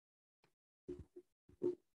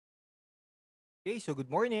Okay, so good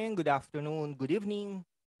morning, good afternoon, good evening,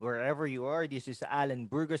 wherever you are. This is Alan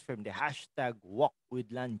Burgos from the hashtag Walk with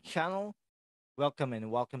Land channel. Welcome and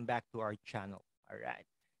welcome back to our channel. All right.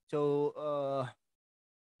 So,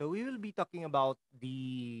 so we will be talking about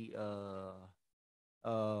uh,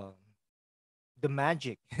 the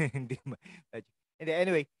magic. Hindi magic. Hindi,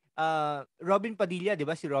 anyway, Robin Padilla, 'di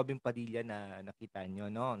ba? Si Robin Padilla na nakita nyo,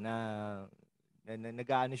 no? Na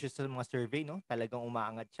nag-aano siya sa mga survey, no? Talagang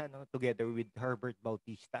umaangat siya, no? Together with Herbert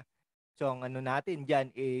Bautista. So ang ano natin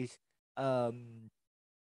diyan is um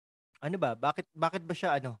ano ba? Bakit ba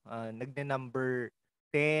siya ano, nagne-number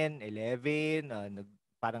 10, 11,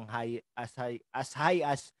 parang high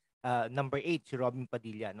as number 8 si Robin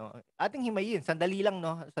Padilla, no? Ating himayin, sandali lang,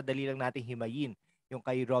 no? Sandali lang nating himayin yung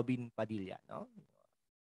kay Robin Padilla, no?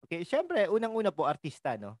 Okay, syempre unang-una po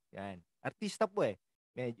artista, no? Yan. Artista po eh.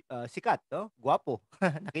 Sikat, no? Gwapo.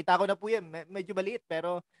 Nakita ko na po 'yan. Medyo maliit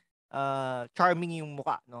pero charming yung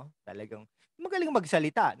muka, no? Talagang magaling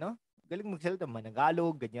magsalita, no? Magaling magsalita,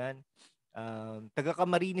 managalog, ganyan. Taga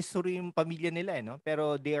Camarines Sur yung pamilya nila, eh, no?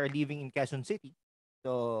 Pero they are living in Quezon City.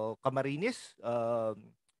 So, Camarines,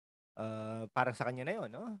 parang sa kanya na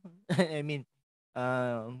 'yon, no? I mean,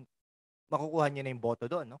 um, makukuha niya na yung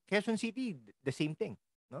boto doon, no? Quezon City, the same thing,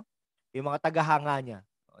 no? Yung mga tagahanga niya,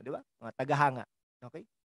 oh, 'di ba? Mga tagahanga. Okay?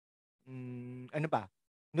 Ano pa?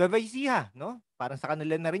 Nueva Ecija, no? Parang sa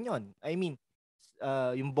kanila na rin 'yon. I mean,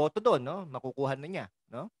 yung boto doon, no? Makukuha na niya,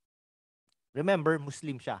 no? Remember,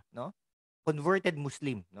 Muslim siya, no? Converted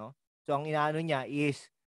Muslim, no? So ang inaano niya is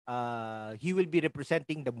he will be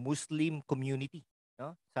representing the Muslim community,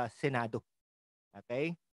 no? Sa Senado.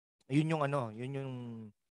 Okay? Yun yung ano,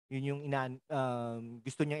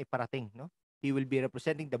 gusto niyang iparating, no? He will be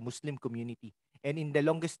representing the Muslim community. And in the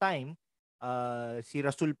longest time, si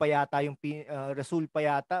Rasul pa yata Rasul pa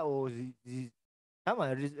yata o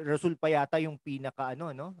tama, Rasul pa yata yung pinaka ano,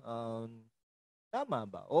 no? Tama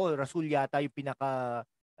ba? O Rasul yata yung pinaka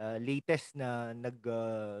latest na nag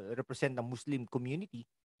represent ng Muslim community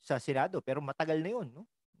sa Senado, pero matagal na 'yon, no?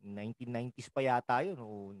 1990s pa yata 'yon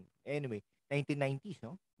o anyway, 1990s,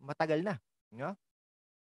 no? Matagal na, no?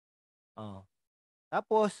 Oo.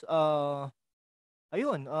 Tapos,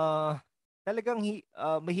 ayun,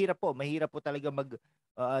 mahirap po talaga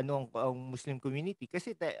ano ang Muslim community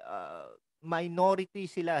kasi minority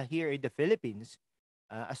sila here in the Philippines,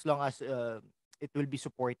 as long as it will be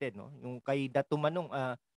supported, no? Yung kay Datu Manong,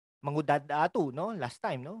 Mangudad Atu, no? Last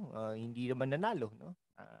time, no? Hindi naman nanalo, no?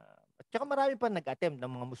 At saka marami pa nag-attempt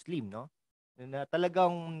ng mga Muslim, no? Na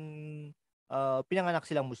talagang pinanganak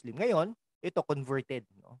silang Muslim. Ngayon, ito converted,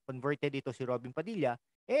 no? Converted ito si Robin Padilla,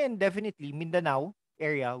 and definitely Mindanao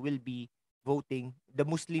area will be voting, the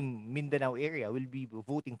Muslim Mindanao area will be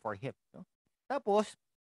voting for him, no? Tapos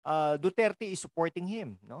Duterte is supporting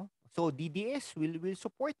him, no? So DDS will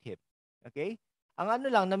support him. Okay? Ang ano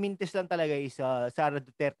lang namintis lang talaga is Sara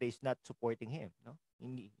Duterte is not supporting him, no?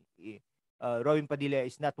 Hindi Robin Padilla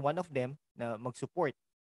is not one of them na mag-support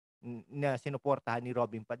na sinuportahan ni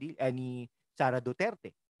Robin Padilla, ni Sara Duterte.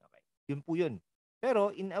 Okay. Yun po yun. Pero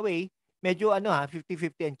in a way, medyo ano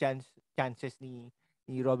 50-50 ang chances ni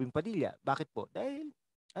Robin Padilla. Bakit po? Dahil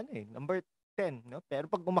ano number 10, no?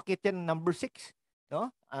 Pero pag umakyat yan number 6,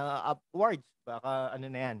 no? Upwards, baka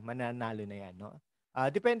ano na yan, mananalo na yan, no?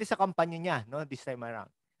 Depende sa kampanya niya, no? This time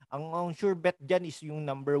around. Ang sure bet diyan is yung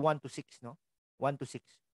number 1 to 6, no? 1 to 6.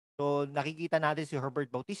 So nakikita natin si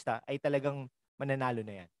Herbert Bautista ay talagang mananalo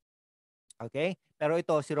na yan. Okay? Pero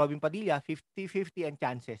ito, si Robin Padilla, 50-50 ang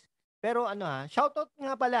chances. Pero ano shoutout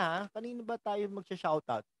nga pala kanino ba tayo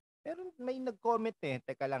magsha-shoutout? Pero may nag-comment eh.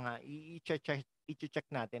 Teka lang i-check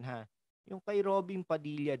natin ha. Yung kay Robin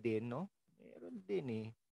Padilla din, no? Meron din eh.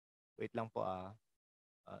 Wait lang po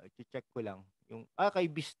i-check ko lang. Yung, kay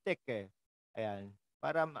Bistek eh. Ayan.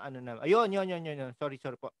 Para ano na. Ayun, yun. Sorry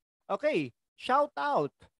po. Okay. Shout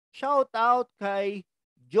out. Shout out kay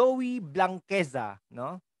Joey Blanqueza,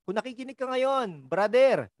 no? Kung nakikinig ka ngayon,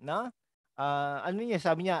 brother, no? Ano niya,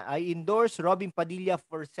 sabi niya, I endorse Robin Padilla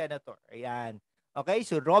for Senator. Ayan. Okay,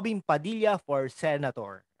 so Robin Padilla for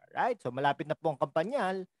Senator. Alright, so malapit na po ang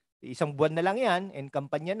kampanya. Isang buwan na lang yan, and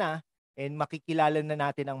kampanya na, and makikilala na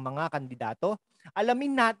natin ang mga kandidato.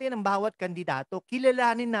 Alamin natin ang bawat kandidato,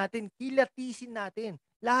 kilalanin natin, kilatisin natin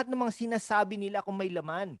lahat ng mga sinasabi nila kung may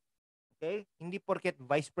laman. Okay? Hindi porket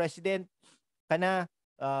vice president ka na,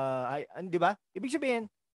 di ba? Ibig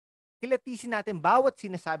sabihin, kilatisin natin bawat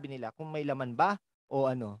sinasabi nila kung may laman ba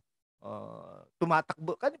o ano,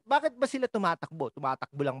 tumatakbo. Bakit ba sila tumatakbo?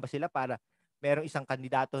 Tumatakbo lang ba sila para merong isang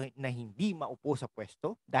kandidato na hindi maupo sa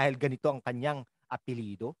pwesto dahil ganito ang kanyang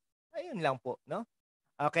apelido? Ayun lang po, no?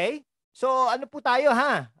 Okay? So, ano po tayo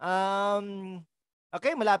ha?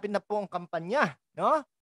 Okay, malapit na po ang kampanya, no?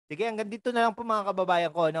 Sige, hanggang dito na lang po mga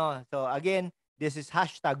kababayan ko, no? So again, this is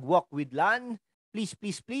 #WalkWithLan. Please,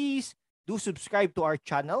 please, please do subscribe to our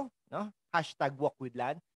channel, no?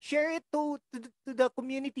 #WalkWithLan. Share it to the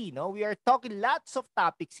community, no? We are talking lots of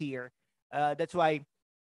topics here. That's why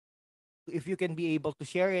if you can be able to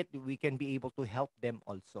share it, we can be able to help them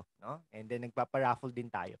also, no? And then nagpaparaffle din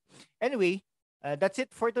tayo. Anyway, that's it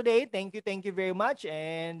for today. Thank you very much,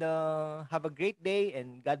 and have a great day,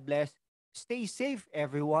 and God bless. Stay safe,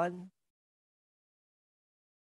 everyone.